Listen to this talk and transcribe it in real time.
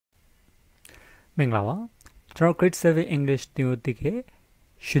မင်္ဂလာပါကျွန်တော် grade 7 English သင်ယူသိခဲ့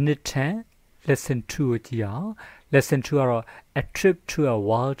unit 10 lesson 2ကိုကြည့်အောင် lesson 2ကတော့ a trip to a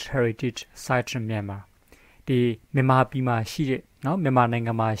world heritage site in Myanmar ဒီမြန်မာပြည်မှာရှိတဲ့เนาะမြန်မာနိုင်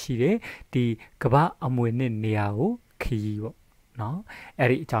ငံမှာရှိတဲ့ဒီကမ္ဘာအမွေအနှစ်နေရာကိုခရီးပေါ့เนาะအဲ့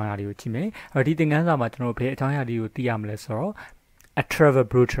ဒီအကြောင်းအရာလေးကိုကြည့်မယ်အဲ့ဒီသင်ခန်းစာမှာကျွန်တော်ဘယ်အကြောင်းအရာလေးကိုသိရမလဲဆိုတော့ a travel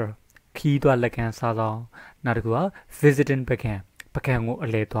brochure ခရီးသွားလက်ကမ်းစာဆောင်နောက်တစ်ခုက visiting backend ပကံကိုအ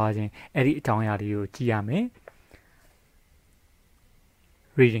လဲသွားခြင်းအဲ့ဒီအကြောင်းအရာတွေကိုကြည့်ရမယ်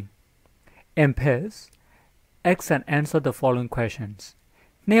reading Empress ask and answer the following questions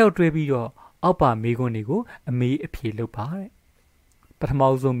နှစ်ယောက်တွေ့ပြီးတော့အောက်ပါမေးခွန်းတွေကိုအမေးအဖြေလုပ်ပါတဲ့ပထမ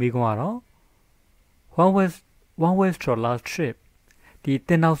ဆုံးမေးခွန်းကတော့ one was your last trip ဒီတ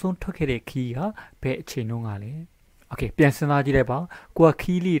င်နောက်ဆုံးထွက်ခဲ့တဲ့ခီးကဘယ်အချိန်တုန်းကလဲOkay ပြန်စဉ်းစားကြည့်လိုက်ပါကိုက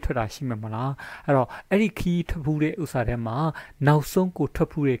ခီးလေးထွက်တာရှိမှာမလားအဲ့တော့အဲ့ဒီခီးထွက်ဖူးတဲ့ဥစ္စာထဲမှာနောက်ဆုံးကိုထွက်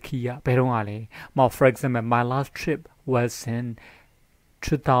ဖူးတဲ့ခီးကဘယ်တော့ကလဲ For example my last trip was in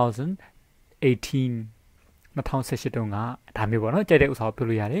 2018 2018တုန်းကဒါမျိုးပေါ့နော်ကြိုက်တဲ့ဥစ္စာကိုပြော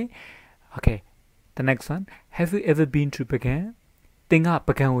လို့ရတယ် Okay the next one have you ever been to Bagan တင်ကပ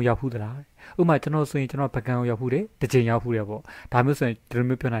ကံကိုရောက်ဖူးသလားဥပမာကျွန်တော်ဆိုရင်ကျွန်တော်ပကံကိုရောက်ဖူးတယ်တစ်ချိန်ရောက်ဖူးတယ်ပေါ့ဒါမျိုးဆိုရင်ဒီလို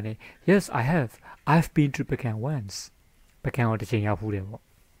မျိုးပြောနိုင်တယ် Yes I have I've been to Bagan once ပကံကိုတစ်ချိန်ရောက်ဖူးတယ်ပေါ့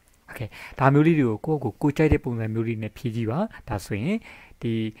Okay ဒါမျိုးလေးတွေကိုကိုကြိုက်တဲ့ပုံစံမျိုးလေးနဲ့ဖြည့်ကြည့်ပါဒါဆိုရင်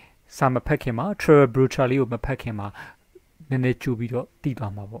ဒီစာမဖတ်ခင်မှာ travel brochure လေးကိုမဖတ်ခင်မှာနည်းနည်းကြိုပြီးတော့တည်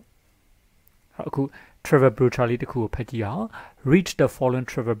သွားမှာပေါ့အခု travel brochure လေးတစ်ခုကိုဖတ်ကြည့်အောင် read the following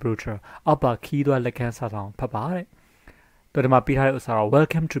travel brochure အောက်ပါခီးသွားလက်ကမ်းစာဆောင်ဖတ်ပါတဲ့တော်ဒီမှာပြထားတဲ့ဥစ္စာတော့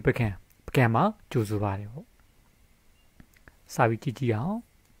welcome to Bagan ပကံမှာကြိုဆိုပါတယ်ပေါ့စာပြီးကြည့်အောင်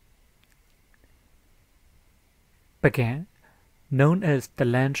Bagan known as the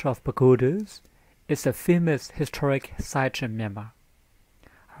land of pagodas is a famous historic site in Myanmar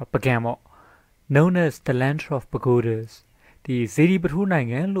Bagan ပေါ့ known as the land of pagodas ဒီဇေဒီပထူးနိုင်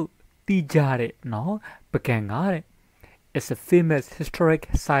ငံလို့သိကြတဲ့เนาะ Bagan ကတဲ့is a famous historic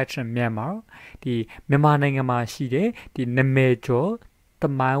site in Myanmar ဒီမြန်မာနိုင်ငံမှာရှိတဲ့ဒီနာမည်ကျော်သ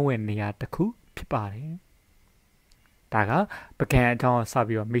မိုင်းဝင်နေရာတစ်ခုဖြစ်ပါတယ်ဒါကပကံအကြောင်းစ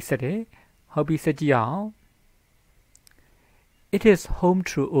ပြီးတော့မိတ်ဆက်တယ်ဟုတ်ပြီစကြည့်အောင် It is home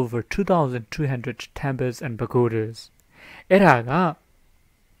to over 2200 temples and pagodas အဲ့ဒါက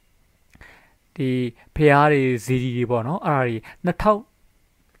ဒီဖျားတွေဇီဒီတွေပေါ့နော်အဲ့ဒါတွေ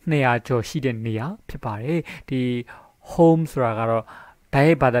2200ကျော်ရှိတဲ့နေရာဖြစ်ပါတယ်ဒီ home ဆိုတာကတော့တို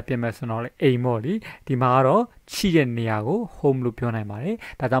င်းဘာသာပြင်မဲ့ဆိုတော့လေအိမ်ပေါ့လေဒီမှာကတော့ရှိတဲ့နေရာကို home လို့ပြောနိုင်ပါတယ်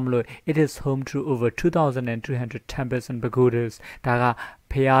ဒါကြောင့်မလို့ it is home to over 2200 temples and pagodas ဒါက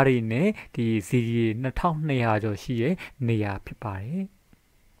ဖျားတွေနဲ့ဒီဇီဒီ2200ကျော်ရှိတဲ့နေရာဖြစ်ပါတယ်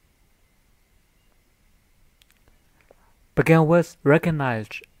Bagan was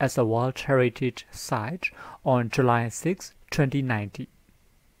recognized as a World Heritage Site on July 6, 2019.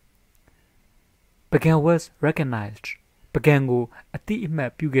 Bagan was recognized. Bagan ကိုအတိအမှ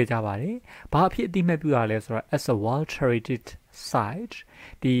တ်ပြုခဲ့ကြပါတယ်။ဘာအဖြစ်အတိအမှတ်ပြုရလဲဆိုတော့ as a World Heritage Site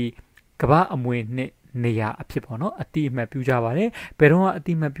ဒီကမ္ဘာအမွေနှစ်နေရာအဖြစ်ပေါ့နော်အတိအမှတ်ပြုကြပါတယ်။ဘယ်တော့အ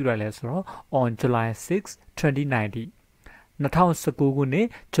တိအမှတ်ပြုရလဲဆိုတော့ on July 6, 2019 2019ခုနှစ်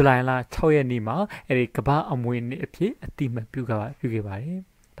ဇူလိုင်လ6ရက်နေ့မှာအဲ့ဒီကမ္ဘာအမွေအနှစ်အဖြစ်အတိအမှတ်ပြုခဲ့ပါတယ်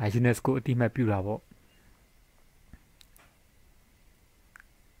။ဒါ UNESCO အတိအမှတ်ပြုတာပေါ့။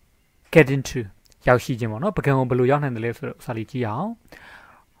 Get into ရောက်ရှိခြင်းပေါ့နော်ပကံကိုဘယ်လိုရောက်နိုင်တယ်လဲဆိုတော့စာလေးကြည့်အောင်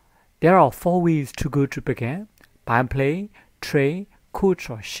There are 4 ways to go to Bagan by plane, train, coach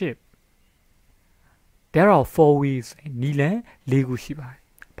or ship. There are 4 ways နီလန်၄ခုရှိပါတယ်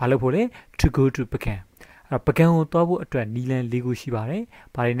။ဘာလို့ဖို့လဲ to go to Baganပကံကိုသွားဖို့အတွက်နီလန်၄ခုရှိပါတယ်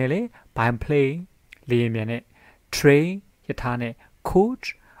။ဘာတွေနဲ့လဲ by plane လေယာဉ်မြန်နဲ့ train ရထားနဲ့ coach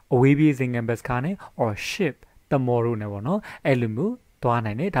အဝေးပြေးစင်ကန်ဘတ်ကားနဲ့ or ship တမော်တို့နဲ့ပေါ့နော်။အဲ့လိုမျိုးသွား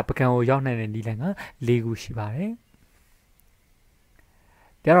နိုင်တယ်ဒါပကံကိုရောက်နိုင်တဲ့နီလန်က၄ခုရှိပါတယ်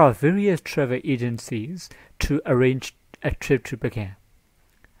There are various travel agencies to arrange a trip to Bagan.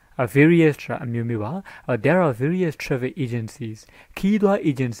 Various အမျိုးမျိုးပါ There are various travel agencies ခီးသွား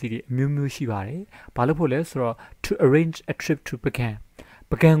agency တွေအမျိုးမျိုးရှိပါတယ်ဘာလို့ဖို့လဲဆိုတော့ to arrange a trip to Bagan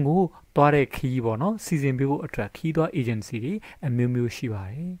ပကံကိုသွားတဲ့ခီးပေါ့နော်စီစဉ်ပေးဖို့အတွက်ခီးသွား agency တွေအမျိုးမျိုးရှိပါ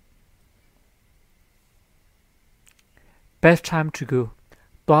တယ် Best time to go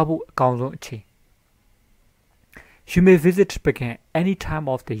သွားဖို့အကောင်းဆုံးအချိန် You may visit Bagan any time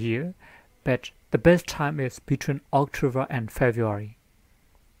of the year but the best time is between October and February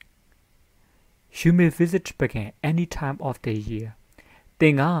You may visit Bagan any time of the year တ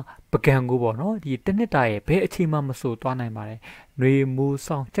င်ကပကံကိုပေါ့နော်ဒီတစ်နှစ်တာရဲ့ဘယ်အချိန်မှမဆိုသွားနိုင်ပါတယ်။ຫນွေမိုး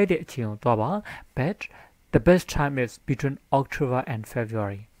ဆောင်ကြိုက်တဲ့အချိန်ကိုသွားပါ but the best time is between October and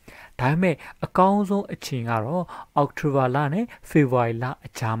February ဒါပေမဲ့အကောင်းဆုံးအချိန်ကတော့ October လနဲ့ February လအ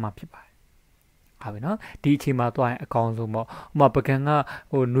ကြားမှာဖြစ်ပါတယ်ဟုတ်ပြီနော်ဒီအချိန်မှာသွားရင်အကောင်းဆုံးပေါ့ဥပမာပကံက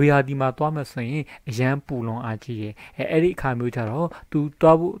ဟိုနွေရာသီမှာသွားမယ်ဆိုရင်အရန်ပူလွန်အားကြီးတယ်အဲ့ဒီအခါမျိုးကြတော့ तू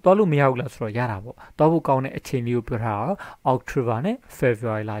သွားလို့မရဘူးလားဆိုတော့ရတာပေါ့သွားဖို့ကောင်းတဲ့အချိန်လေးကိုပြောထားတော့ October နဲ့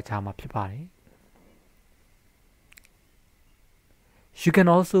February လကြားမှာဖြစ်ပါတယ် You can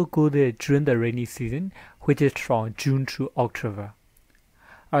also go there during the rainy season which is from June to October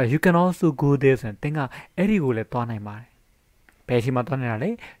you can also go there ဆိုရင်သင်ကအဲ့ဒီကိုလည်းသွားနိုင်ပါတယ်ဘယ်အချိန်မှာသွားနိုင်တာလဲ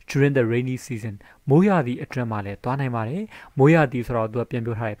during the rainy season မိုးရာသီအတွင်းမှာလည်းသွားနိုင်ပါတယ်မိုးရာသီဆိုတော့သူကပြန်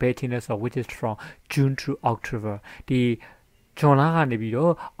ပြောထားတယ်ဘယ်အချိန်လဲဆိုတော့ which is from June to October ဒီဇွန်လကနေပြီး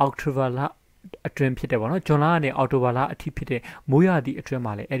တော့ October လအတွင်းဖြစ်တယ်ပေါ့နော်ဇွန်လကနေ October လအထိဖြစ်တဲ့မိုးရာသီအတွင်း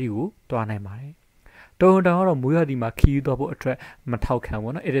မှာလည်းအဲ့ဒီကိုသွားနိုင်ပါတယ်တောင်ကတော့မိုးရာသီမှာခီးသွားဖို့အတွက်မထောက်ခံ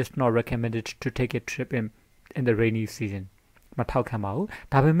ဘူးနော် it is not recommended to take a trip in the rainy season မထောက်ခံပါဘူး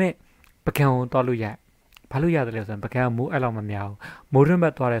ဒါပေမဲ့ပကံကိုသွားလို့ရဘာလို့ရတယ်လဲဆိုရင်ပကံမိုးအဲ့လောက်မများဘူးမိုးရင်းဘ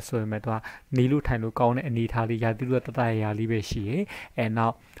က်သွားတယ်ဆိုရင်ပဲသွားနေလို့ထိုင်လို့ကောင်းတဲ့အနေထားလေးရာသီလို့တတရရာလေးပဲရှိရဲအဲနော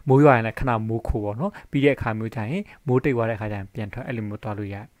က်မိုးရွာရင်လည်းခဏမိုးခိုးပေါ့နော်ပြီးတဲ့အခါမျိုးကျရင်မိုးတိတ်သွားတဲ့အခါကျရင်ပြန်ထွက်အဲ့လိုမျိုးသွားလို့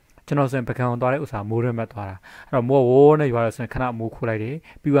ရကျွန်တော်ဆိုရင်ပကံသွားတဲ့ဥစ္စာမိုးရင်းဘက်သွားတာအဲ့တော့မိုးဝိုးနဲ့ရွာလို့ဆိုရင်ခဏမိုးခိုးလိုက်တယ်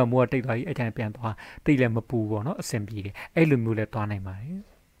ပြီးတော့မိုးကတိတ်သွားပြီးအဲ့ကျရင်ပြန်သွားတိတ်လည်းမပူပေါ့နော်အဆင်ပြေတယ်အဲ့လိုမျိုးလည်းသွားနိုင်ပါတယ်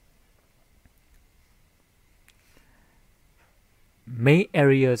main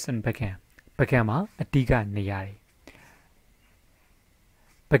areas in Bagan မှာအဓိကနေရာတွေ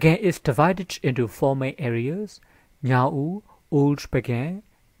Bagan is divided into 4 main areas ညာဦး Old Bagan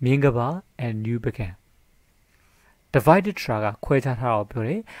မြင်းကပါ and New Bagan divided ဆိုတာကခွဲခြားထားတာပြောတ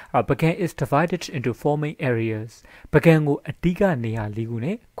ယ်Bagan is divided into 4 main areas Bagan ကိုအဓိကနေရာ၄ခု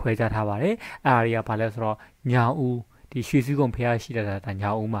နဲ့ခွဲခြားထားပါတယ်အဲ့ဒါတွေကဘာလဲဆိုတော့ညာဦးဒီရွှေစည်းကုန်းဖျားရှိတဲ့ဒါညာ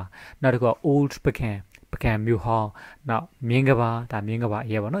ဦးမှာနောက်တစ်ခုက Old Bagan ပကံမျိုးဟောင်းနောက်မြင်းကဘာဒါမြင်းကဘာအ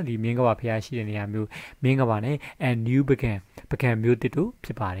ရေးပေါ့နော်ဒီမြင်းကဘာဖျားရှိတဲ့နေရာမျိုးမြင်းကဘာနဲ့ and new ပကံမျိုးတစ်တို့ဖြ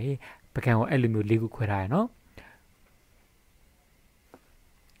စ်ပါတယ်ပကံကိုအဲ့လိုမျိုး၄ခုခွဲထားရနော်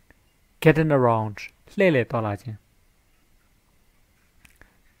getting around လှည့်လည်သွားလာခြင်း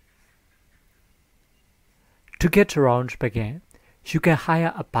to get around Bagan you can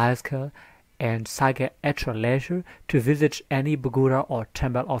hire a bicycle and cycle at your leisure to visit any pagoda or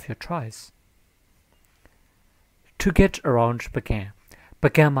temple of your choice to get around Bagan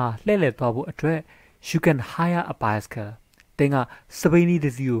မှာလှည့်လည်သွားဖို့အတွက် you can hire a bicycle သင်ကစပိန်နီတ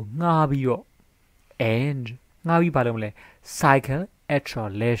စ်စီးကိုငှားပြီးတော့ and ငှားပြီးပါလို့မလဲ cycle at your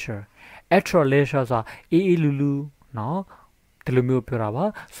leisure ဆိုတာအေးအေးလူလူနော်ဒီလိုမျိုးပြောတာပါ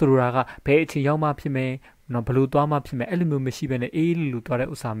ဆိုလိုတာကဘယ်အချိန်ရောက်မှဖြစ်မယ်နော်ဘယ်လိုသွားမှဖြစ်မယ်အဲ့လိုမျိုးမရှိဘဲနဲ့အေးအေးလူလူသွားတဲ့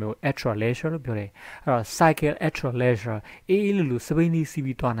ဥစ္စာမျိုး at your leisure လို့ပြောတယ်အဲ့တော့ cycle at your leisure အေးအေးလူလူစပိန်နီစီး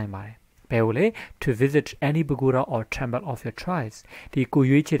ပြီးသွားနိုင်ပါတယ်ဘယ်လိုလဲ to visit any pagoda or temple of your choice ဒီကို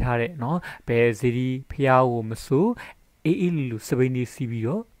ရွေးချယ်ထားတဲ့เนาะဘယ်စီရီဖျားကိုမဆိုအေးအေးလူလူစပိန်နီစီးပြီး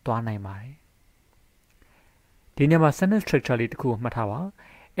တော့သွားနိုင်ပါတယ်ဒီနေ့မှာ sentence structure လေးတစ်ခုမှတ်ထားပါ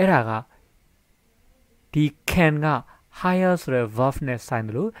အဲ့ဒါကဒီ can က hire ဆိုတဲ့ verb နဲ့ဆိုင်တ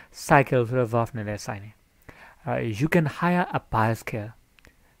ယ်လို့ cycle ဆိုတဲ့ verb နဲ့လည်းဆိုင်တယ်you can hire a bicycle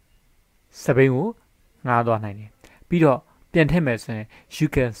စပိန်ကိုငှားသွားနိုင်တယ်ပြီးတော့ပြန်ထည့်မယ်ဆိုရင် you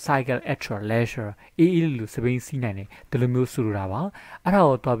can cycle at your leisure အေးအေးလူစပိန်စီးနိုင်တယ်ဒီလိုမျိုးဆိုလိုတာပါအဲ့ဒါ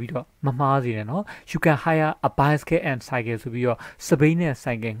ကိုတွားပြီးတော့မမှားစေနဲ့နော် you can hire a bicycle and cycle ဆိုပြီးတော့စပိန်နဲ့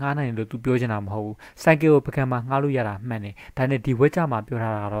cycle ငှားနိုင်တယ်လို့သူပြောချင်တာမဟုတ်ဘူး cycle ကိုပကံမှာငှားလို့ရတာမှန်တယ်ဒါနဲ့ဒီဝက်ကြမှာပြော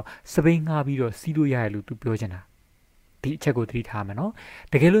ထားတာကတော့စပိန်ငှားပြီးတော့စီးလို့ရတယ်လို့သူပြောချင်တာဒီအချက်ကိုသတိထားမယ်နော်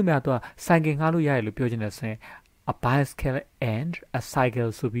တကယ်လို့များတော့ cycle ငှားလို့ရတယ်လို့ပြောချင်တယ်ဆိုရင်a bicycle and a cycle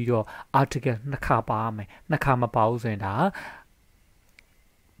ဆိုပြီးတော့ article နှစ်ခါပါမယ်နှစ်ခါမပါဘူးဆိုရင်ဒါ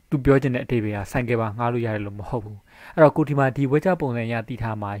သူပြောချင်တဲ့အဓိပ္ပာယ်က cycle ပါငှားလို့ရတယ်လို့မဟုတ်ဘူးအဲ့တော့ကိုဒီမှာဒီဝက်ကြပုံစံအရတည်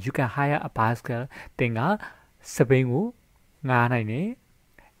ထားမှာ you can hire a bicycle သင်ကစပိန်ကိုငှားနိုင်တယ်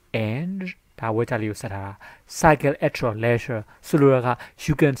and ဒါဝက်ကြလေးကိုဆက်ထားတာ cycle at your leisure ဆိုလိုတာက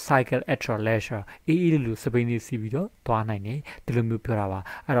you can cycle at your leisure အေးအေးလူစပိန်လေးစီးပြီးတော့သွားနိုင်တယ်ဒီလိုမျိုးပြောတာပါ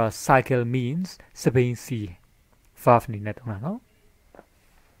အဲ့တော့ cycle means စပိန်စီးverb နေနဲ့တုံးတာနော်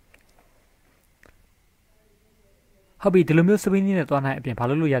ဟုတ်ပြီဒီလိုမျိုးစပိန်နဲ့သွားနိုင်အပြင်ဘာ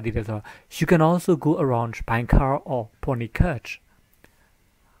လို့ရသေးလဲဆိုတော့ you can also go around by car or pony carriage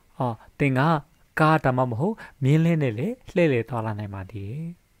တင်ကကားဒါမှမဟုတ်မြင်းလင်းနဲ့လေလှည့်လေသွားလာနိုင်ပါသေးတယ်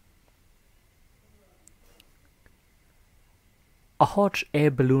A hot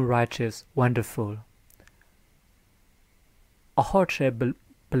air balloon ride is wonderful a hot air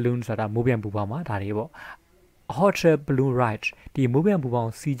balloon ဆိုတာမိုးပြန်ပူပေါင်းမှာဒါတွေပေါ့ a hot air balloon ride ဒီမိုးပြန်ပူပေါ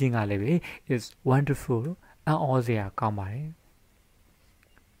င်းစီးခြင်းကလည်းပဲ is wonderful အံ့ဩစရာကောင်းပါတယ်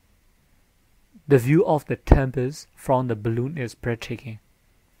The view of the temples from the balloon is breathtaking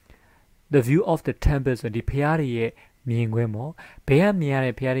the view of the temple ဆိုဒီဖျားတွေရဲ့မြင်ကွင်းပေါ့ဘယ်ကမြင်ရ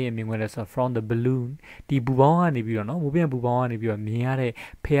တဲ့ဖျားတွေရဲ့မြင်ကွင်းလဲဆို from the balloon ဒီဘူပေါင်းကနေပြီးတော့နော်မိုးပြန်ဘူပေါင်းကနေပြီးတော့မြင်ရတဲ့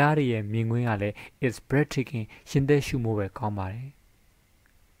ဖျားတွေရဲ့မြင်ကွင်းကလည်း is breathtaking ရှင်သက်ရှုမှုပဲကောင်းပါတယ်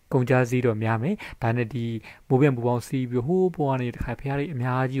ကုန်ကြစည်တော့များမယ်ဒါနဲ့ဒီမိုးပြန်ဘူပေါင်းစီးပြီးဟိုးပေါ်ကနေတခါဖျားတွေအ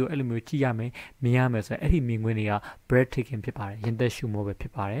များကြီးကိုအဲ့လိုမျိုးကြည့်ရမယ်မြင်ရမယ်ဆိုရင်အဲ့ဒီမြင်ကွင်းတွေက breathtaking ဖြစ်ပါတယ်ရှင်သက်ရှုမှုပဲဖြ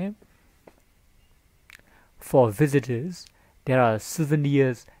စ်ပါတယ် For visitors there are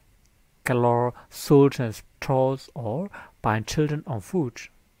souvenirs galore sold in stores or buying children on food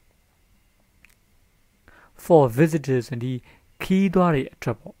for visitors ဒီခီးသွားတွေအတွ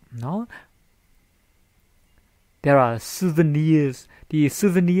က်ပေါ့နော် there are souvenirs ဒီ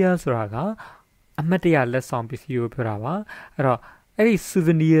souvenirs ဆိုတာကအမှတ်တရလက်ဆောင်ပစ္စည်းကိုပြောတာပါအဲ့တော့အဲ့ဒီ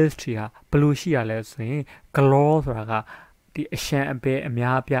souvenirs တွေကဘယ်လိုရှိရလဲဆိုရင် galore ဆိုတာကဒီအရှံအပဲအ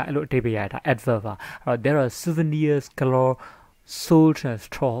များအပြားအဲ့လိုအဓိပ္ပာယ်ရတာ adverb ပါအဲ့တော့ there are souvenirs galore sold in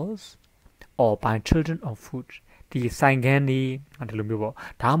stores or by children of food ဒီဆိုင်ကန်းနေဒီလိုမျိုးပေါ့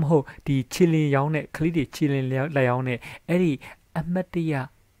ဒါမှမဟုတ်ဒီချီလင်ရောင်းတဲ့ကလေးတွေချီလင်လက်ရောင်းတဲ့အဲ့ဒီအမှတ်တရ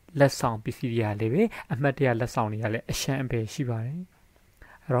လက်ဆောင်ပစ္စည်းတွေကလည်းပဲအမှတ်တရလက်ဆောင်တွေကလည်းအရှံအပဲရှိပါတယ်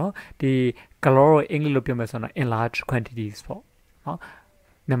အဲ့တော့ဒီ galore အင်္ဂလိပ်လိုပြောမယ်ဆိုတော့ in large quantities ပေါ့နော်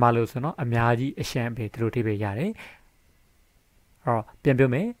မြန်မာလိုဆိုတော့အများကြီးအရှံအပဲဒီလိုအဓိပ္ပာယ်ရတယ်အဲ့တော့ပြန်ပြော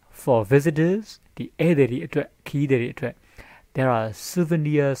မယ် for visitors ဒီဧည့်သည်တွေအတွက်ခီးသည်တွေအတွက်there are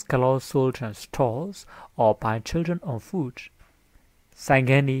souvenirs galore sold in stores or by children on food ဆိုင်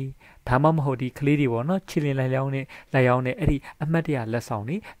ကန်းဒီဒါမှမဟုတ်ဒီကလေးတွေပေါ့နော်ချီလင်လိုက်ရောင်းနဲ့အဲ့ဒီအမှတ်တရလက်ဆောင်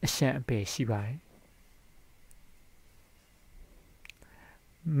တွေအရှံအပဲရှိပါတယ်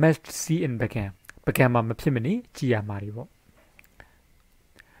must see in Bagan မှာမဖြစ်မနေကြည်ရမှာတွေပေါ့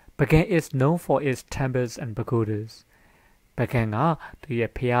Bagan is known for its temples and pagodas Bagan ကသူ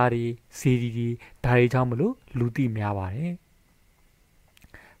ရဲ့ဖျားတွေစီဒီတွေဒါတွေကြောင့်မလို့လူသိများပါတယ်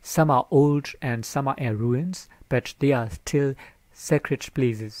Some are old and some are in ruins, but they are still sacred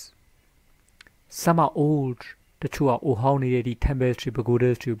places. Some are old, the two are old temples to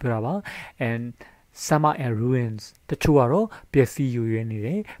pagodas to Brava, and some are in ruins, the two are all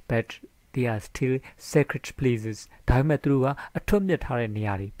but they are still sacred places. Daimatruga, a tomb that are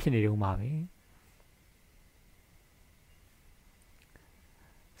nearly Pinidumari.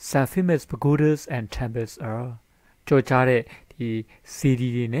 Some famous pagodas and temples are Georgiare. ဒီ CD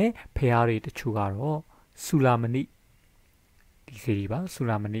တွေနဲ့ဖျားတွေတချို့ကတော့ဆူလာမဏိဒီ CD ပါဆူ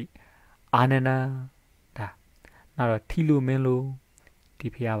လာမဏိအာနန္ဒာဒါနောက်တော့ထီလိုမင်းလိုဒီ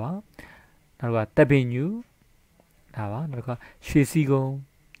ဖျားပါနောက်ကတပ်ပင်ညူဒါပါနောက်ကရွှေစီကုံ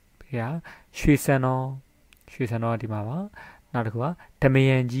ဖျားရွှေစံတော်ဒီမှာပါနောက်တစ်ခုကဓမယ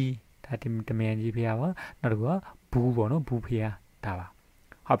န်ကြီးဒါဒီဓမယန်ကြီးဖျားပါနောက်တစ်ခုကဘူးပေါ့နော်ဘူးဖျားဒါပါ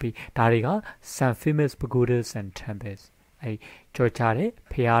ဟုတ်ပြီဒါတွေက some famous pagodas and templesအဲ့ကြော်ကြတဲ့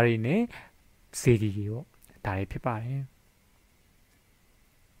ဖျားတွေနဲ့စီဒီတွေပေါ့ဒါတွေဖြစ်ပါတယ်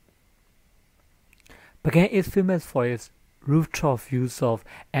Bagan is famous for its rooftop views of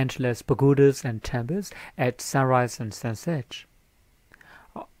endless pagodas and temples at sunrise and sunset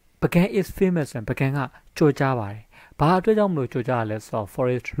Bagan is famous and Bagan ကကြော်ကြပါတယ်ဘာအတွက်ကြောင့်မလို့ကြော်ကြရလဲဆိုတော့ for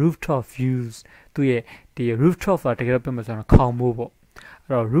its rooftop views သူရဲ့ဒီ rooftop ကတကယ်တော့ပြောမှဆိုတော့ခေါင်မိုးပေါ့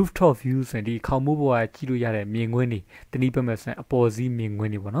အဲ့တော့ rooftop view ဆိုရင်ဒီခေါင်မိုးပေါ်ကကြည့်လို့ရတဲ့မြင်ကွင်းတွေတနည်းပြောမယ်ဆိုရင်အပေါ်စီးမြင်ကွ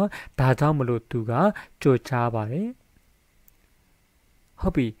င်းတွေပေါ့နော်ဒါကြောင့်မလို့သူကကြော်ချပါတယ်ဟု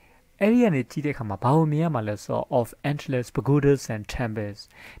တ်ပြီအဲ့ဒီကနေကြည့်တဲ့အခါမှာဘာလို့မြင်ရမှာလဲဆိုတော့ of endless pagodas and temples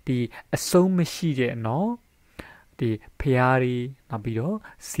ဒီအဆုံးမရှိတဲ့နော်ဒီဖျားတွေနောက်ပြီးတော့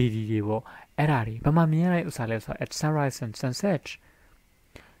စီဒီတွေပေါ့အဲ့ဒါတွေဘာမှမြင်ရတဲ့ဥစ္စာလဲဆိုတော့ at sunrise and sunset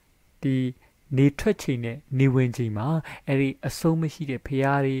ဒီနေထွက်ချိန်နဲ့နေဝင်ချိန်မှာအဲ့ဒီအဆုံးမရှိတဲ့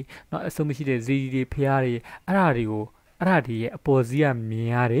ဖျားတွေနော်အဆုံးမရှိတဲ့ဇီဒီတွေဖျားတွေအဲ့ဒါတွေရဲ့အပေါ်စီးကမြင်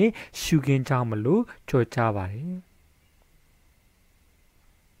ရတဲ့ရှုခင်းကြောင်းမလို့ကြော်ကြပါတယ်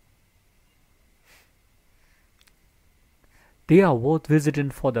They are worth visiting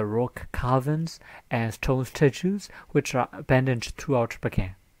for the rock carvings and stone statues which are abandoned throughout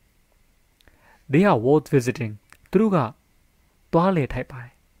Bagan. They are worth visiting. သူတို့ကသွားလေထိုက်ပါတ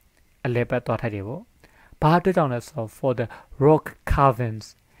ယ်အလဲပတ်သွားထိုက်တယ်ပေါ့ဘာအတွက်ကြောင့်လဲဆိုတော့ for the rock carvings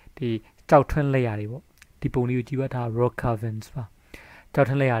ဒီကြောက်ထွန်းလက်ရာတွေပေါ့ဒီပုံလေးကိုကြည့်ပါဒါ rock carvings ပါကြောက်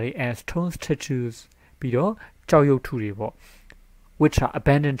ထွန်းလက်ရာတွေ and stone statues ပြီးတော့ကြောက်ရုပ်ထုတွေပေါ့ which are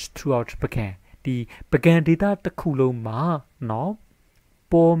abandoned throughout Bagan ဒီပကံဒေတာတစ်ခုလုံးမှာနော်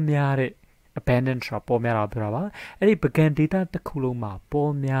ပေါ်များတဲ့ abandoned ဆိုတာပေါ်များတာပြောတာပါအဲ့ဒီပကံဒေတာတစ်ခုလုံးမှာ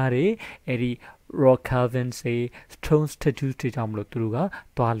ပေါ်များတဲ့အဲ့ဒီ rock carvings တွေ stone statues တွေကြောင့်မလို့သူတို့က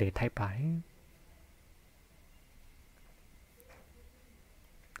သွားလေထိုက်ပါတယ်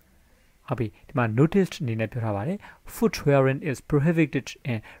ဟုတ်ပြီဒီမှာ noticed အနေနဲ့ပြောထားပါတယ် foot wearing is prohibited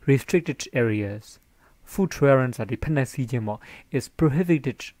in restricted areas foot wearing ဆိုတာဒီဖက်နဲ့စီးခြင်းပေါ့ is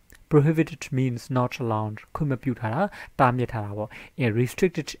prohibited means not allowed ခွင့်မပြုထားတာတားမြစ်ထားတာပေါ့ in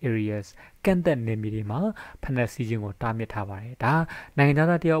restricted areas ကန့်သက်နေမြေတွေမှာဖက်နဲ့စီးခြင်းကိုတားမြစ်ထားပါတယ်ဒါနိုင်ငံ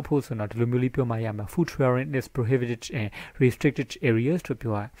သားတယောက်အဖို့ဆိုတော့ဒီလိုမျိုးလေးပြောမှရမှာ foot wearing is prohibited in restricted areas လို့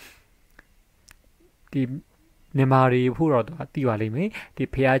ပြောရဒီမြန်မာတွေဖို့တော့သိပါလိမ့်မယ်ဒီ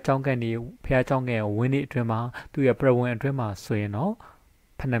ဖះเจ้าကန်နေဖះเจ้าကန်ဝင်းနေအတွင်းမှာသူ့ရဲ့ပြဝင်အတွင်းမှာဆိုရင်တော့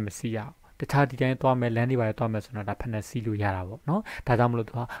ဖက်နဲ့မစီးရအောင်တခြားဒီတိုင်းသွားမယ်လမ်းတွေပါသွားမယ်ဆိုတော့ဒါဖက်နဲ့စီးလို့ရတာပေါ့နော်ဒါကြောင့်မလို့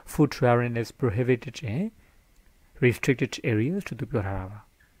သူက foot wearing is prohibited in restricted areas လို့သူပြောထားတာပါ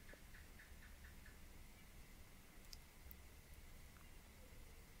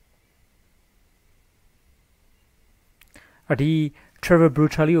ဒီ travel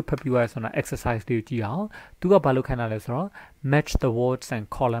brochure ကိုဖတ်ပြီးသွားဆိုတော့ exercise တွေကိုကြည့်အောင်သူကဘာလုပ်ခိုင်းတာလဲဆိုတော့ match the words in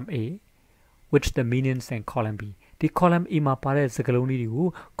column A which the meanings in column B ဒီ column A မှာပါတဲ့စကားလုံးလေးတွေကို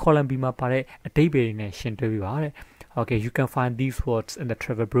column B မှာပါတဲ့အဓိပ္ပာယ်တွေနဲ့ရှင်းတွဲပြပါတဲ့ Okay you can find these words in the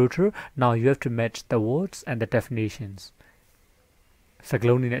travel brochure now you have to match the words and the definitions စကား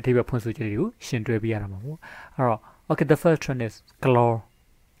လုံးတွေနဲ့အဓိပ္ပာယ်ဖွင့်ဆိုချက်တွေကိုရှင်းတွဲပြရတာမှာပေါ့အဲ့တော့ okay the first one is claw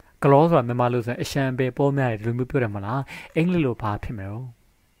claw ဆိုတာမြန်မာလို့ဆိုရင်အရှံပဲပေါ်များတယ်ဒီလိုမျိုးပြောတယ်မလားအင်္ဂလိပ်လိုဘာဖြစ်မလို့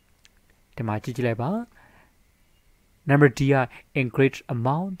ဒီမှာကြည့်ကြည့်လိုက်ပါ number D in great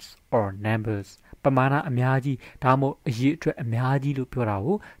amounts or numbers ပမာဏအများကြီးဒါမှမဟုတ်အရေးအတွက်အများကြီးလို့ပြောတာ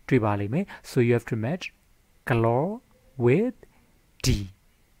ကိုတွေ့ပါလိမ့်မယ် so you have to match claw with D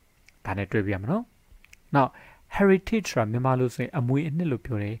ဒါနဲ့တွေ့ပြရမှာနော် now heritage ဆိုတာမြန်မာလို့ဆိုရင်အမွေအနှစ်လို့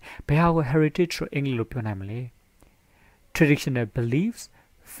ပြောတယ်ဘယ်ဟာကို heritage ဆိုအင်္ဂလိပ်လိုပြောနိုင်မလဲ traditional beliefs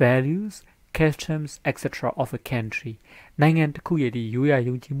values customs etc of a country နိုင်ငံတစ်ခုရဲ့ဒီရိုးရာ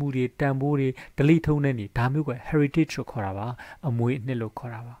ယုံကြည်မှုတွေတန်ဖိုးတွေဓလေ့ထုံးတဲ့နေဒါမျိုးက heritage ကိုခေါ်တာပါအမွေအနှစ်လို့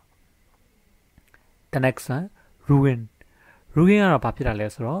ခေါ်တာပါ the next one ruin ကတော့ဘာဖြစ်တာလဲ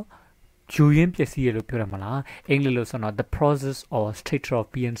ဆိုတော့ယူရင်းပျက်စီးရလို့ပြောရမှာလားအင်္ဂလိပ်လိုဆိုတော့ the process or state of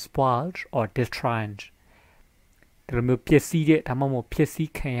being spoiled or destroyed ဒီလိုမျိုးပျက်စီးတဲ့ဒါမှမဟုတ်ပျက်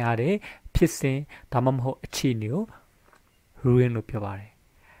စီးခံရတဲ့ဖြစ်စဉ်ဒါမှမဟုတ်အခြေအနေကို ruin လို့ပြောပါတယ်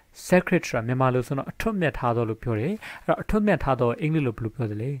sacred ဆိုတာမြန်မာလိုဆိုတော့အထွတ်မြတ်ထားသောလို့ပြောတယ်အဲ့တော့အထွတ်မြတ်ထားသောအင်္ဂလိပ်လိုဘယ်လိုပြော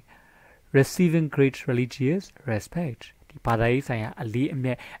သလဲ receiving great religious respect ဒီဘာသာရေးဆိုင်ရာအလေးအမြ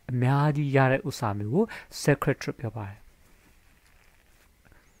တ်အများကြီးရတဲ့ဥစ္စာမျိုးကို sacred လို့ပြောပါတယ်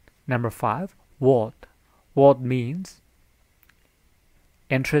number 5 word means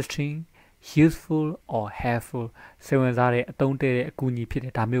interesting useful or helpful စေဝင်စားတဲ့အသုံးတည့်တဲ့အကူအညီဖြစ်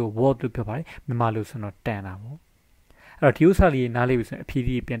တဲ့ဒါမျိုးကို word လို့ပြောပါတယ်မြန်မာလိုဆိုတော့တန်တာပေါ့အဲ့တော့ဒီဥစ္စာလေးနားလေးပြီဆိုရင်အဖြေ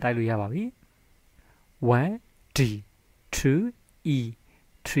ကြီးပြန်တိုက်လို့ရပါပြီ 1 D 2 E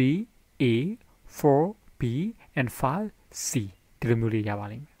 3 A 4 B and 5 C ဒီလိုမျိုးလေးရပါ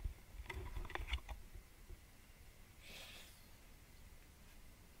လိမ့်မယ်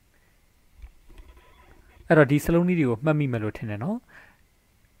အဲ့တော့ဒီစလုံးလေးတွေကိုမှတ်မိမယ်လို့ထင်တယ်နော်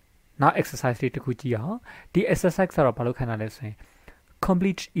နောက် exercise လေးတစ်ခုကြည့်အောင်ဒီ exercise ကတော့ဘာလို့ခံရလဲဆိုရင်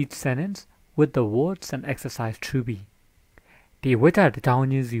complete each sentence with the words and exercise 2B ဒီဝိတာတစ်ချောင်း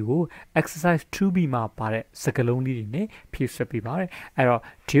ချင်းစီကို exercise 2B မှာပါတဲ့စကားလုံးလေးတွေနဲ့ဖြည့်ဆွတ်ပေးပါတယ်အဲ့တော့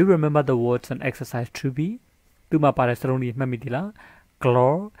do you remember the words and exercise 2B သူမှာပါတဲ့စကားလုံးတွေမှတ်မိသလား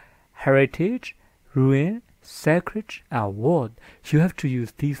claw heritage ruin sacred and word you have to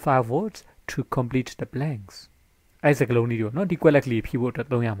use these 5 words to complete the blanks အဲ့စကားလုံးတွေကိုနော်ဒီ quality လေးဖြည့်ဖို့အတွက်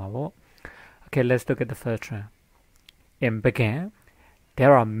သုံးရမှာပေါ့ okay let's look at the first one in began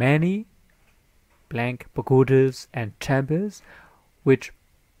there are many blank pagodas and temples which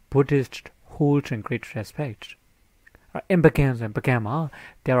Buddhists hold in great respect. In Bagama,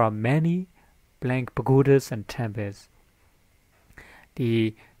 there are many blank pagodas and temples.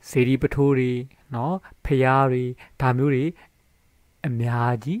 The Seri Batori, no, Payari, Tamuri,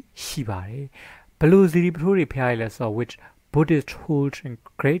 Amyaji, Shibari. Below Seri Batori Payala saw which Buddhists hold in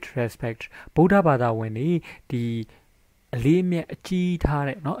great respect. Buddha Bada Weni, the အလေးမြတ်အကြီးထား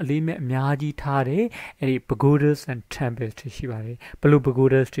တဲ့เนาะအလေးမြတ်အများကြီးထားတဲ့အဲ့ဒီ pagodas and temples တွေရှိပါတယ်ဘယ်လို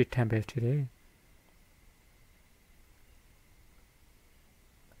pagodas တွေ temples တွေလဲ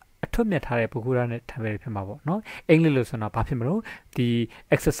အထွတ်မြတ်ထားတဲ့ pagoda နဲ့ temple ဖြစ်မှာပေါ့เนาะအင်္ဂလိပ်လိုဆိုတော့ဘာဖြစ်မလို့ဒီ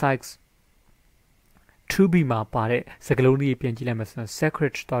exercise 2B မှာပါတဲ့စကားလုံးလေးပြန်ကြည့်လိုက်မှဆိုတော့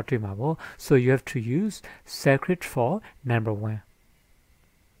sacred တော့တွေ့မှာပေါ့ so you have to use sacred for number 1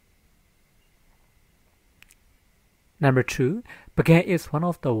 Number 2, Bagan is one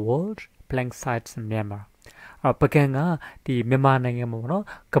of the world's blank sites in Myanmar. Bagan ကဒီမြန်မာနိုင်ငံမှာပေါ့နော်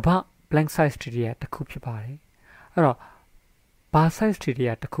ကမ္ဘာ blank site တွေတစ်ခုဖြစ်ပါတယ်။အဲ့တော့ဘာ site တွေ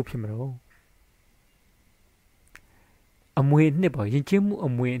တစ်ခုဖြစ်မလို့ အမွေအနှစ်ပေါ့ယဉ်ကျေးမှုအ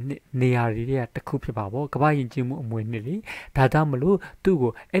မွေအနှစ်နေရာတွေကတစ်ခုဖြစ်ပါပေါ့ကမ္ဘာယဉ်ကျေးမှုအမွေအနှစ်လေဒါကြောင့်မလို့သူ့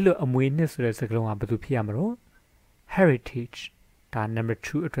ကိုအဲ့လိုအမွေအနှစ်ဆိုတဲ့စကားလုံးကဘာလို့ဖြစ်ရမလို့ heritage ဒါ number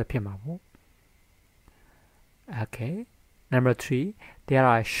 2အတွက်ဖြစ်မှာပေါ့ okay number 3 there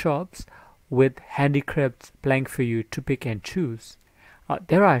are shops with handicrafts blank for you to pick and choose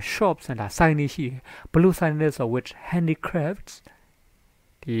there are shops and sign ရှိတယ်ဘလို့ sign လဲဆို with handicrafts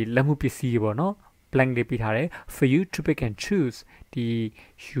ဒီလက်မှုပစ္စည်းပေါ့နော်blank လေးပြထားတယ် for you to pick and choose ဒီ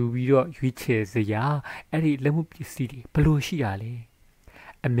ယူပြီးတော့ရွေးချယ်စရာအဲ့ဒီလက်မှုပစ္စည်းတွေဘလို့ရှိတာလဲ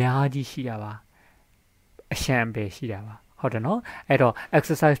အများကြီးရှိတာပါအရှံပဲရှိတာပါဟုတ်တယ်နော်အဲ့တော့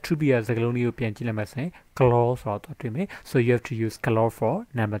exercise 2B ရစကားလုံးလေးကိုပြန်ကြည့်လိုက်မှဆိုရင် color ဆိုတော့တွေ့မယ် so you have to use color for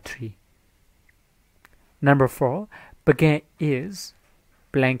number 3 number 4 begin is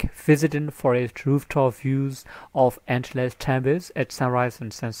blank visiting forest rooftop views of endless chambers at sunrise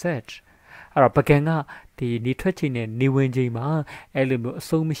and sunsetအဲ့တော့ပကံကဒီနေထွက်ချိန်နဲ့နေဝင်ချိန်မှာအဲ့လိုမျိုးအ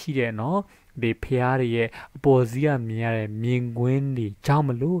ဆုံးမရှိတဲ့เนาะဒီဖျားတွေရဲ့အပေါ်စီးကမြင်ရတဲ့မြင်ကွင်းတွေကြောင့်မ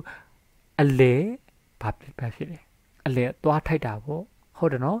လို့အလဲဘာဖြစ်လဲအလဲသွားထိုက်တာပေါ့ဟု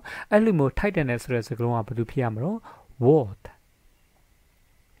တ်တယ်เนาะအဲ့လိုမျိုးထိုက်တယ်နဲ့ဆိုတဲ့စကားလုံးကဘာလို့ဖြစ်ရမလို့ what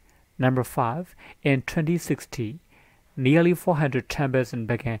number 5 in 2060 nearly 400 chambers in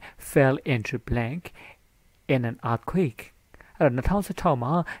Bagan fell into blank in an earthquakeအဲ့တော့2016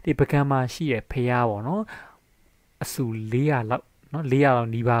မှာဒီပကံမှာရှိရဖျားပေါ့နော်အဆူ400လောက်နော်400လောက်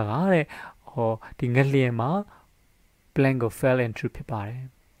နီးပါးကတဲ့ဟောဒီငလျင်မှာ blank ကို fell into ဖြစ်ပါတယ်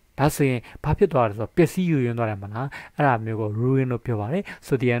ဒါဆိုရင်ဘာဖြစ်သွားလဲဆိုတော့ပျက်စီးယူရင်းသွားတယ်မလားအဲ့ဒါမျိုးကို ruin လို့ပြောပါတယ်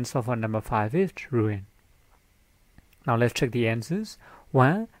so the answer for number 5 is ruin now let's check the answers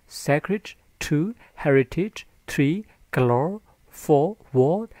 1 sacred 2 heritage 3 color 4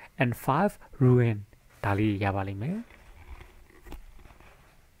 word and 5 ruin ဒါလေးရပါလိမ့်မယ်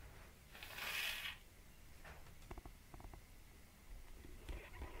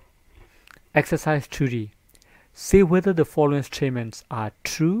Exercise 2D. Say whether the following statements are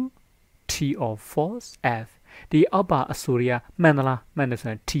true, T or false, F. The upper Asuria Mandala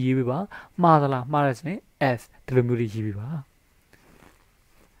Manderson T Viva, Madala Marasan F. The Lemuri Viva.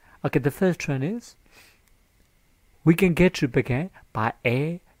 Okay, the first one is we can get to Bagan by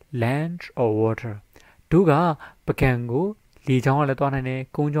air, land, or water. Duga Bagango, Li John Letonane,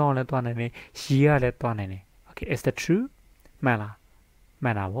 Kunjon Letonane, Shia Letonane. Okay, is that true?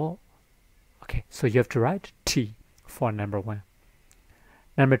 Manavo. Okay, so you have to write T for number 1.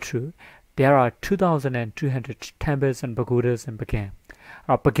 Number 2, there are 2,200 temples and pagodas in Bagan.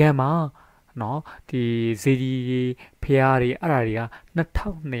 Bagan ma, no, the Zidi, Piari, Araria,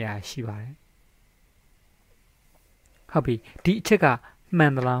 Nataunia Shivare. Happy, the Cheka,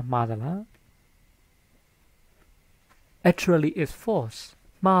 Mandala, Madala. Actually is false.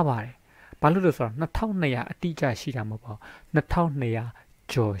 Mabare. Paludosor, Nataunia, Tija Shidamabo, Nataunia,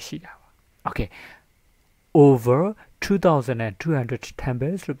 Jo Shida. Okay, over 2,200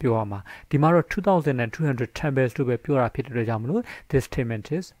 temples to Piwama. Dimaro 2,200 temples to be pure Peter Jamlu. This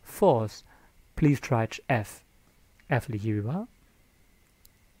statement is false. Please write F. F Ligiva.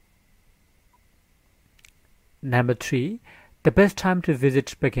 Number 3. The best time to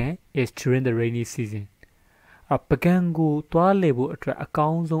visit Bagan is during the rainy season. Bagan go toalebu atra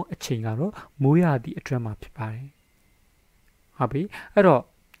account zone a chingaro, Muya di atrama pipare. Happy? Aro.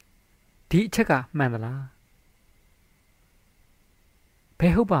 ဒီအချက်ကမှန်သလားဘ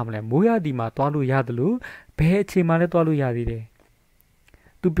ယ်ဟုတ်ပါမလဲမိုးရသည်မှာတွားလို့ရတယ်လို့ဘယ်အချိန်မှလည်းတွားလို့ရသေးတယ်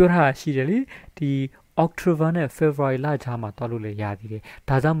သူပြောတာရှိတယ်လေဒီ October နဲ့ February လကြားမှာတွားလို့လည်းရသေးတယ်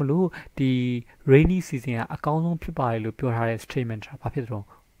ဒါကြောင့်မလို့ဒီ rainy season ကအကောင်းဆုံးဖြစ်ပါတယ်လို့ပြောထားတဲ့ statement ဘာဖြစ်တော့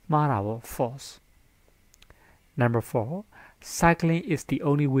မှားတာပေါ့ false number 4 cycling is the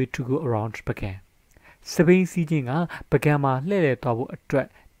only way to go around Bagan စပိန်စီးခြင်းက Bagan မှာလှည့်လည်သွားဖို့အတွက်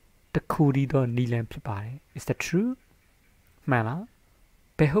တခုဒီတော့နီလန်ဖြစ်ပါတယ် is that true မှန်လား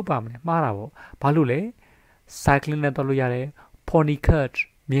ဘယ်ဟုတ်ပါမလဲမှားတာပေါ့ဘာလို့လဲ cycling နဲ့တော့လို့ရတယ် pony cart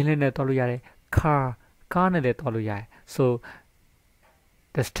မြင်းနဲ့တော့လို့ရတယ် car ကားနဲ့လည်းတော့လို့ရတယ် so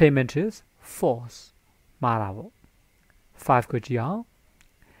the statement is false မှားတာပေါ့ 5ကိုကြည့်အောင်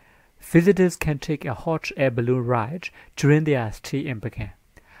visitors can take a hot air balloon ride during their stay in Bagan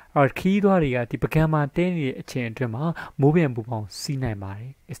အော်ခီးသွားတွေကဒီပကံမှာတဲနေတဲ့အချိန်အတွင်းမှာမိုးပြန်ပူပေါင်းစီးနိုင်ပါတ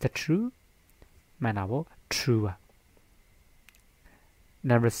ယ် is that true မှန်တာပေါ့ true ပါ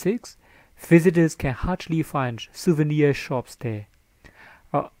number 6 visitors can hardly find souvenir shops there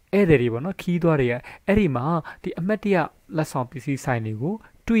အော်အဲ့ဒီပေါ့နော်ခီးသွားတွေကအဲ့ဒီမှာဒီအမတ်တရလက်ဆောင်ပစ္စည်းဆိုင်တွေကို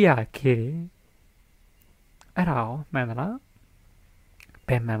တွေ့ရခဲ့တယ်အဲ့ဒါရောမှန်သလားဘ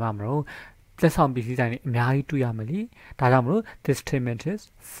ယ်မှန်ပါမလို့လက်ဆောင်ပစ္စည်းဆိုင်တွေအများကြီးတွေ့ရမယ်လीဒါကြောင့်မလို့ this statement is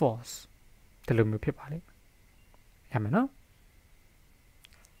false ဒီလိုမျိုးဖြစ်ပါလေ ရမယ်နော်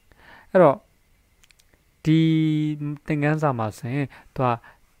အဲ့တော့ဒီသင်ခန်းစာမှာဆိုရင်သူက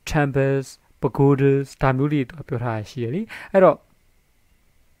temples pagodas ဒါမျိုးတွေသူပြောထားရရှိရလေအဲ့တော့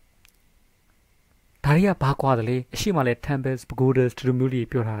ဒါတွေကဘာကွာတယ်လေအရှိမလဲ temples pagodas ဒီလိုမျိုးတွေ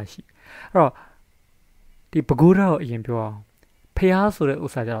ပြောထားရရှိအဲ့တော့ဒီ pagoda ကိုအရင်ပြောအောင်ဖျားဆိုတဲ့ဥ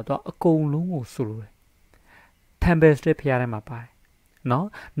စ္စာကြတော့သူကအကုန်လုံးကိုဆိုလိုတယ် temples တဲ့ဖျားထဲမှာပါတယ်နော်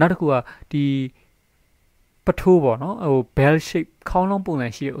နောက်တစ်ခုကဒီပထိုးပေါ့နော်ဟို bell shape ခေါင်းလုံးပုံစံ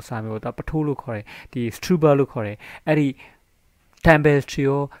ရှိတဲ့ဥစ္စာမျိုးကိုသူပထိုးလို့ခေါ်တယ်ဒီ struba လို့ခေါ်တယ်အဲ့ဒီ temples တွေ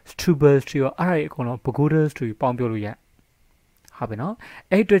ရော strubas တွေရောအဲ့ဒါတွေအကုန်လုံး pagodas တွေပေါင်းပြောလို့ရဟုတ်ပြီနော်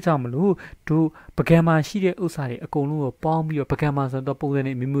အဲ့အတွက်ကြောင့်မလို့တို့ပကံမှာရှိတဲ့ဥစ္စာတွေအကုန်လုံးကိုပေါင်းပြီးတော့ပကံမှာဆိုတော့ပုံစံ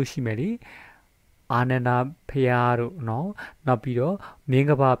တွေမျိုးမျိုးရှိမယ်လေအာနန္ဒာဖျားတို့နော်နောက်ပြီးတော့မင်း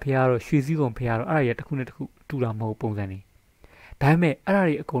ကဘာဖျားတို့ရွှေစည်းကုံဖျားတို့အဲ့ဒါတွေတစ်ခုနဲ့တစ်ခုတူတာမဟုတ်ပုံစံတွေဒါပေမဲ့အဲ့ဒါ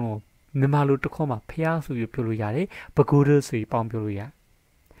တွေအကုန်လုံးမြန်မာလိုတစ်ခေါက်မှာဖျားဆိုပြီးပြောလို့ရတယ်ပဂိုဒဆိုပြီးပေါင်းပြောလို့ရ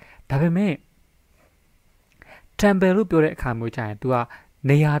ဒါပေမဲ့ temple လို့ပြောတဲ့အခါမျိုးကျရင် तू က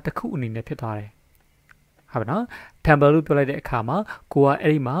နေရာတစ်ခုအနေနဲ့ဖြစ်သွားတယ်ဟုတ်ပါနော် temple လို့ပြောလိုက်တဲ့အခါမှာကိုက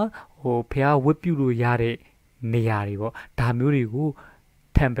အဲ့ဒီမှာဟိုဖျားဝတ်ပြုလို့ရတဲ့နေရာတွေပေါ့ဒါမျိုးတွေကို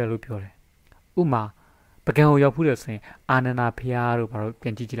temple လို့ပြောတယ်ဥမာပကံကိုရောက်ဖူးတယ်ဆိုရင်အာနန္ဒာဖျားတို့ဘာလို့ပြ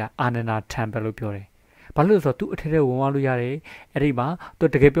န်ကြည့်ကြည့်လိုက်အာနန္ဒာ temple လို့ပြောတယ်ဘာလို့လဲဆိုတော့ तू အထက်ထဲဝင်သွားလို့ရတယ်အဲ့ဒီမှာ तू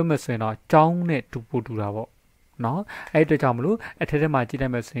တကယ်ပြောမယ်ဆိုရင်တော့ကြောင်းနဲ့တူပို့တူတာပေါ့နော်အဲ့အတွက်ကြောင့်မလို့အထက်ထဲမှာကြည့်လို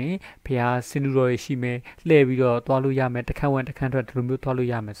က်မယ်ဆိုရင်ဖျားစင်နူတော်ရရှိမယ်လှည့်ပြီးတော့သွားလို့ရမယ်တခန်းဝင်တခန်းထွက်ဒီလိုမျိုးသွားလို့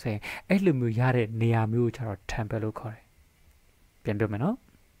ရမယ်ဆိုရင်အဲ့လိုမျိုးရတဲ့နေရာမျိုးကိုကျတော့ temple လို့ခေါ်တယ်ပြန်ပြောမယ်နော်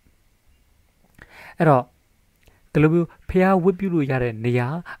အဲ့တော့ဒီလိုမျိုးဖျားဝတ်ပြုလို့ရတဲ့နေရာ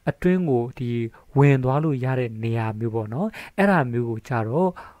အတွင်းကိုဒီဝင်သွားလို့ရတဲ့နေရာမျိုးပေါ့နော်အဲ့ဒါမျိုးကိုကျတော့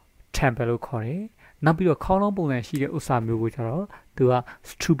temple လို့ခေါ်တယ်နောက်ပြီးတော့ခေါင်းလုံးပုံစံရှိတဲ့ဥစ္စာမျိုးကိုကျတော့သူက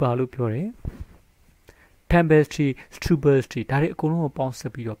struba လို့ပြောတယ် temples tree strubas tree ဒါတွေအကုန်လုံးကိုပေါင်းစ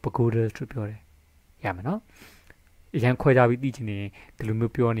ပ်ပြီးတော့ pagodas လို့ပြောတယ်ရမယ်နော်အရင်ခွဲကြပြီးသိချင်နေဒီလို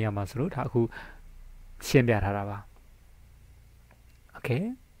မျိုးပြောနေရမှာဆိုလို့ဒါအခုရှင်းပြထားတာပါ okay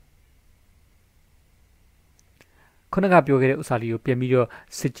ခုနကပြောခဲ့တဲ့ဥစ္စာလေးကိုပြန်ပြီးတော့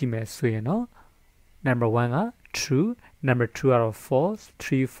စစ်ကြည့်မယ်ဆိုရင်နော် number 1က true number 2 are false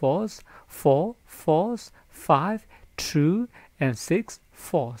 3 false 4 false 5 true and 6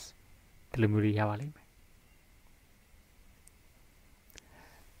 false ဒီလိုမျိုးရပါလိမ့်မယ်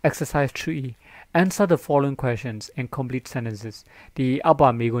exercise 3 answer the following questions in complete sentences ဒီအောက်ပါ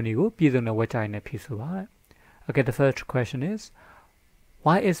မေးခွန်းတွေကိုပြည့်စုံတဲ့ဝါကျရည်နဲ့ဖြေဆိုပါ okay the first question is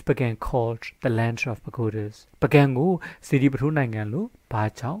why is Bagan called the land of pagodas ပကံကိုစီဒီပထိုးနိုင်ငံလို့ဘာ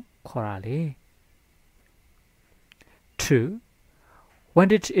ကြောင့်ခေါ်တာလဲ 2 when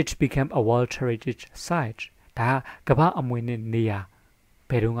did it become a world heritage site ဒါကမ္ဘာအမွေနဲ့နေရာ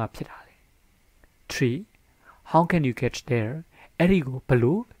ဘယ်တော့မှဖြစ်တာလဲ 3 how can you get there အဲ့ဒီကိုဘယ်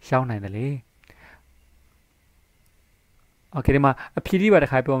လိုရောက်နိုင်တယ်လဲ okay ဒီမှာအဖြေလေးပါတ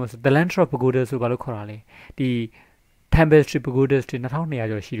စ်ခါပြောမှာဆို the land of pagodas ဆိုဘာလို့ခေါ်တာလဲဒီTemple Street Pagodas တွေ2200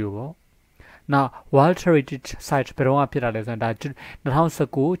ကျော်ရှိလို့ပေါ့။ Now World Heritage Site ဘယ်တော့မှဖြစ်တာလဲဆိုရင်ဒါ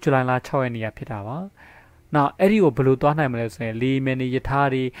2019ဇူလိုင်လ6ရက်နေ့ကဖြစ်တာပါ။ Now အဲ့ဒီကိုဘယ်လိုသွားနိုင်မလဲဆိုရင်လေမန်နေရထား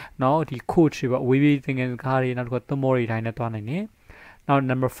တွေနော်ဒီ coach တွေပေါ့အဝေးသင်္ကန်းကားတွေနောက်တစ်ခါသမောတွေတိုင်းနဲ့သွားနိုင်တယ်။ Now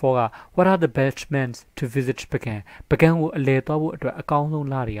number 4က what are the best months to visit Bagan ပကံကိုအလဲသွားဖို့အတွက်အကောင်းဆုံး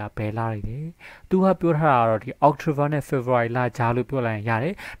လတွေကဘယ်လတွေလဲ။သူကပြောထားတာတော့ဒီ October နဲ့ February လကြားလို့ပြောလိုက်ရင်ရတ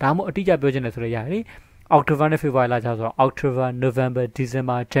ယ်။ဒါမှမဟုတ်အတိအကျပြောချင်တယ်ဆိုတော့ရတယ်။ October နဲ့ February လကြာဆိုတော့ October, November,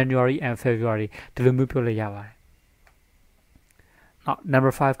 December, January and February ဒီလိုမျိုးပြောလို့ရပါတယ်။ Now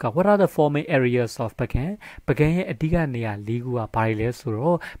number 5က what are the four main areas of Bagan ပကံရဲ့အဓိကနေရာ၄ခုကဘာတွေလဲဆို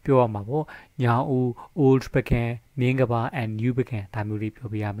တော့ပြောရမှာပေါ့။ညောင်ဦး Old Bagan မြင်းကဘာ and New Bagan ဒါမျိုးလေးပြော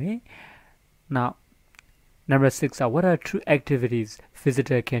ပြရမယ်။ Now number 6က what are true activities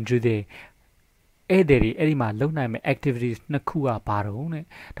visitor can do thereအဲ့ဒီမှာလုပ်နိုင်မယ့် activities နှစ်ခုကဘာတော့လဲ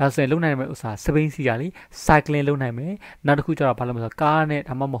ဒါဆိုရင်လုပ်နိုင်မယ့်ဥစ္စာစပိန်စီကလေ cycling လုပ်နိုင်မယ်နောက်တစ်ခုကျတော့ဘာလို့မလဲဆိုကားနဲ့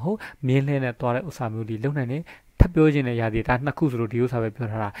ဒါမှမဟုတ်မြင်းလှဲနဲ့သွားတဲ့ဥစ္စာမျိုးတွေလုပ်နိုင်တယ်ထပ်ပြောခြင်းနဲ့ရသေးဒါနှစ်ခုဆိုလို့ဒီဥစ္စာပဲပြော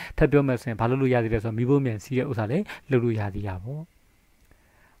ထားတာထပ်ပြောမယ်ဆိုရင်ဘာလို့ရသေးလဲဆိုတော့မိဖို့မြန်စီးတဲ့ဥစ္စာလည်းလုပ်လို့ရသေးရပေါ့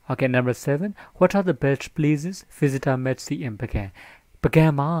Okay number 7 what are the best places visitor might see in Bagan ပကံ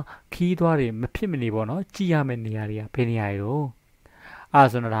မှာခီးသွားတွေမဖြစ်မနေပေါ့နော်ကြည့်ရမယ့်နေရာတွေကဘယ်နေရာတွေတော့အဲ့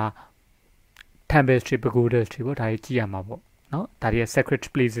ဆိုတော့Temple Street Pagodas တွေပေါ့ဒါကြီးကြည့်ရမှာပေါ့နော်ဒါတွေ sacred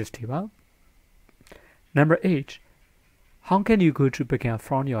places တွေပါ Number 8 How can you go to Bagan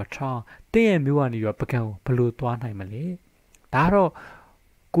from your town တင်းရဲ့မြို့ကနေရောပကံကိုဘယ်လိုသွားနိုင်မလဲဒါတော့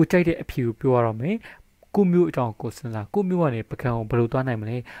ကိုကြိုက်တဲ့အဖြေကိုပြောရတော့မယ်ကိုမြို့အကြောင်းကိုစဉ်းစားကိုမြို့ကနေပကံကိုဘယ်လိုသွားနိုင်မ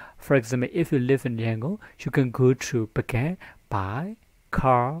လဲ For example if you live in Yangon you can go to Bagan by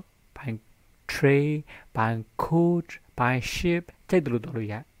car by train, by coach, by ship,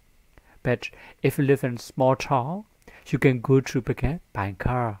 but if you live in a small town, you can go to Peking by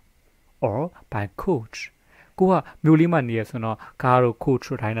car or by coach. ကိုကမြို့လေးမှာနေရဆိုတော့ကားတို့ coach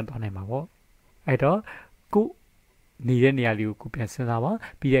တို့တိုင်းနဲ့သွားနိုင်မှာပေါ့အဲ့တော့ကိုနေတဲ့နေရာလေးကိုကိုပြန်စဉ်းစားပါ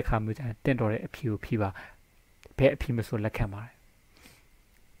ပြီးတဲ့အခါမျိုးကျရင်တင့်တော်တဲ့အဖြေကိုဖြေပါဘယ်အဖြေမဆိုလက်ခံပါတယ်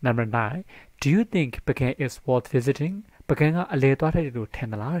Number 9 Do you think Peking is worth visiting? Peking ကအလဲသွားထိုက်တယ်လို့ထင်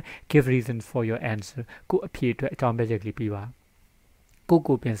သလား Give reasons for your answer ကိုအဖြေအတွက်အကြောင်းပြချက်ကလေးပြပါ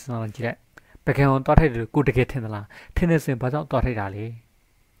ကိုပြန်စဉ်းစားကြည့်လိုက် Peking ကိုသွားထိုက်တယ်လို့ကိုတကယ်ထင်သလားထင်နေစဉ်ဘာကြောင့်သွားထိုက်တာလဲ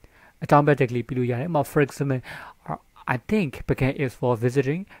အကြောင်းပြချက်ကလေးပြလို့ရတယ်။ For example, I think Peking is for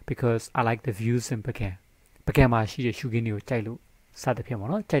visiting because I like the views in Peking. Peking မှာရှိတဲ့ရှုခင်းတွေကိုကြိုက်လို့စသဖြင့်ပေါ့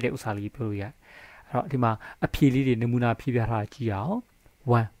နော်။ကြိုက်တဲ့ဥစ္စာလေးပြောလို့ရတယ်။အဲ့တော့ဒီမှာအဖြေလေးတွေနမူနာဖြေပြထားတာကြည့်အောင်။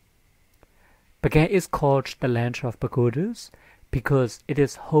 1. Peking is called the land of pagodas because it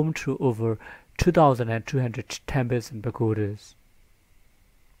is home to over 2,200 temples and pagodas.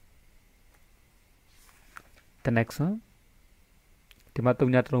 The next one. ဒီမှာ3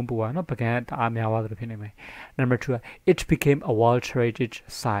ည3ပူပါနော်ပကံတအားများသွားသလိုဖြစ်နေမယ် Number 2 It became a World Heritage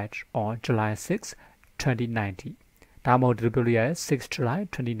Site on July 6, 2090 ဒါမှမဟုတ်ဒီလိုပြောလို့ရတယ် 6 July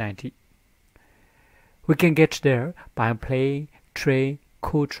 2090 We can get there by plane, train,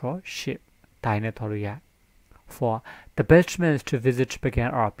 coach or ship ဒါနဲ့သွားလို့ရ 4. The best months to visit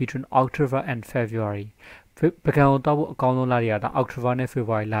Peking are between October and February ပကံကိုတော့အကောင်းဆုံးလတွေကဒါ October နဲ့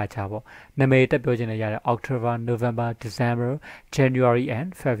February လချပေါ့နာမည်တက်ပြောချင်တယ်ရတယ် October, November, December, January and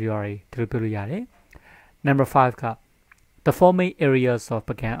February ဒီလိုပြောလို့ရတယ် Number 5 က The four main areas of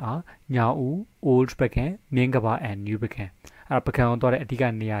Peking are ညောင်ဦး Old Peking, မြင်းကဘာ and New Peking အဲ့တော့ပကံကိုတော့တဲ့အဓိက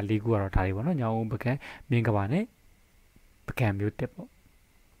နေရာ၄ခုကတော့ဒါတွေပေါ့နော်ညောင်ဦး Peking မြင်းကဘာနဲ့ပကံမျိုးတက်ပေါ့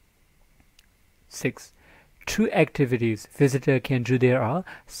 6. Two activities visitor can do there are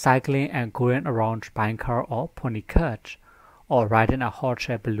cycling and going around by car or pony cart or riding a hot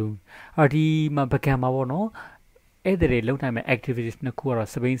air balloon. ဒီမှာပကံမှာပေါ့နော်အဲ့ဒီလုံနိုင်မဲ့ activities နှစ်ခုကတော့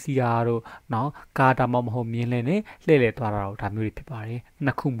စပိန်စီယာတို့နော်ကားဒါမှမဟုတ်မြင်းလင်းနဲ့လှည့်လည်သွားတာတော့ဒါမျိုးတွေဖြစ်ပါတယ်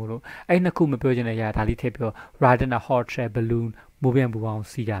နှစ်ခုမို့လို့အဲ့နှစ်ခုမပြောချင်တဲ့ຢာဒါလေးထည့်ပြော riding a hot air balloon မိုးပြန်ပူအောင်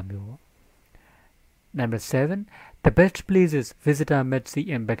စီးတာမျိုးပေါ့ Number 7 The best places visitor might see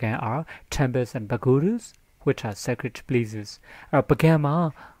in Peking are temples and pagodas which are sacred places အဲ့ပကံမှာ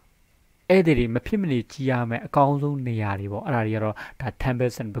အဲ့ဒီမဖြစ်မနေကြီးရမယ်အကောင်းဆုံးနေရာတွေပေါ့အဲ့ဒါတွေကတော့ဒါ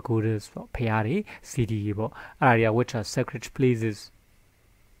temples and pagodas ပေါ့ဖရားတွေစီဒီတွေပေါ့အဲ့ဒါတွေက which are sacred places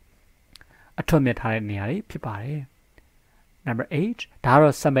အထွတ်မြတ်ထားတဲ့နေရာတွေဖြစ်ပါတယ် Number 8ဒါက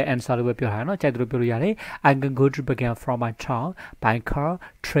တော့ summary answer လို့ပဲပြောထားတာเนาะကြိုက်တယ်လို့ပြောလို့ရတယ် I can go to Peking from my town by car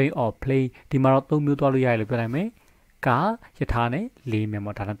train or plane ဒီမှာတော့3မျိုးသွားလို့ရတယ်လို့ပြောနိုင်မယ်ကားယထာနဲ့လေးမြန်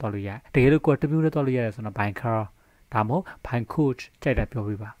ပေါ့ဒါနဲ့သွားလို့ရတယ်တကယ်လို့ကိုယ်တစ်မျိုးနဲ့သွားလို့ရတယ်ဆိုတော့ by car ဒါမှမဟုတ် by coach ကြိုက်တာပြော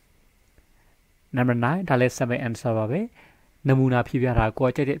ပြပါ Number 9ဒါလည်း summary answer ပါပဲနမူနာဖြေပြတာကို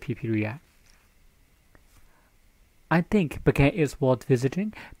ယ်ကြိုက်တဲ့အဖြေဖြေလို့ရ I think Peking is worth visiting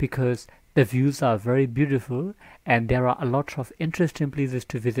because the views are very beautiful and there are a lot of interesting places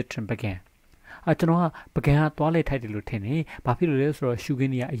to visit in Peking ကျွန်တော်ကပကံကသွားလေထိုက်တယ်လို့ထင်တယ်ဘာဖြစ်လို့လဲဆိုတော့ရှုခ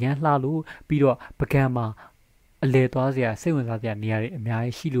င်းကြီးကအရန်လှလို့ပြီးတော့ပကံမှာအလဲသွားစရာစိတ်ဝင်စားစရာနေရာတွေအများ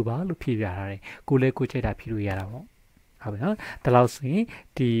ကြီးရှိလို့ပါလို့ဖြေပြထားတယ်ကိုလည်းကိုချိတ်တာဖြေလို့ရတာပေါ့ဟုတ်ပြီနော်ဒါလို့ဆိုရင်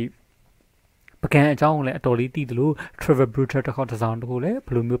ဒီပကံအကြောင်းကိုလည်းအတော်လေးသိတယ်လို့ travel brochure တစ်ခေါက်တစ်စောင်းတခုလည်းဘ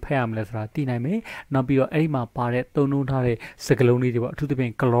ယ်လိုမျိုးဖတ်ရမလဲဆိုတာသိနိုင်မယ်နောက်ပြီးတော့အဲ့ဒီမှာပါတဲ့သုံးနှုန်းထားတဲ့စကားလုံးလေးတွေပေါ့အထူးသဖြ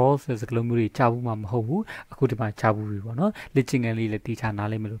င့် clause ဆိုတဲ့စကားလုံးမျိုးတွေကြားဘူးမှမဟုတ်ဘူးအခုဒီမှာကြားဘူးပြီပေါ့နော်လေ့ကျင့်ခန်းလေးလည်းတီးချနား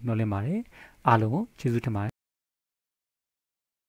လိမ့်မယ်လို့မျှော်လင့်ပါတယ်အားလုံးကိုကျေးဇူးတင်ပါတယ်